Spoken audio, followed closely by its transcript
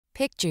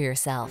Picture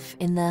yourself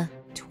in the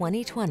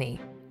 2020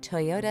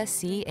 Toyota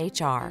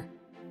CHR.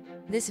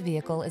 This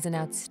vehicle is an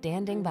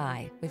outstanding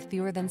buy with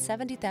fewer than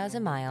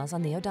 70,000 miles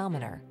on the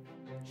odometer.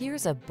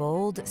 Here's a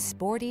bold,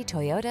 sporty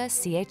Toyota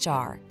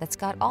CHR that's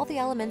got all the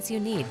elements you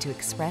need to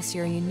express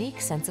your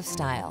unique sense of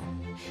style.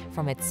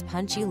 From its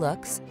punchy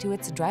looks, to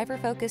its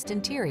driver-focused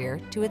interior,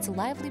 to its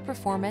lively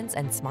performance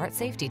and smart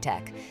safety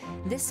tech,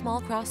 this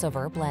small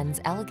crossover blends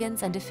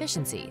elegance and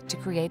efficiency to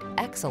create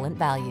excellent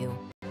value.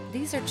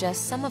 These are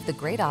just some of the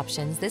great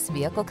options this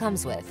vehicle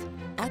comes with: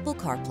 Apple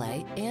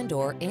CarPlay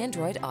and/or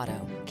Android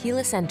Auto,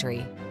 keyless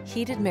entry,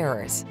 heated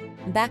mirrors,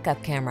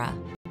 backup camera,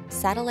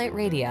 satellite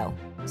radio,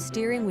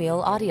 steering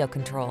wheel audio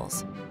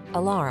controls,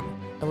 alarm,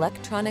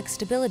 electronic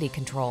stability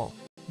control,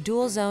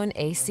 dual zone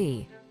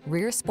AC,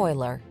 rear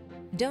spoiler.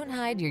 Don't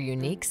hide your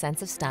unique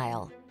sense of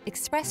style.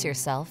 Express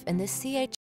yourself in this CHR.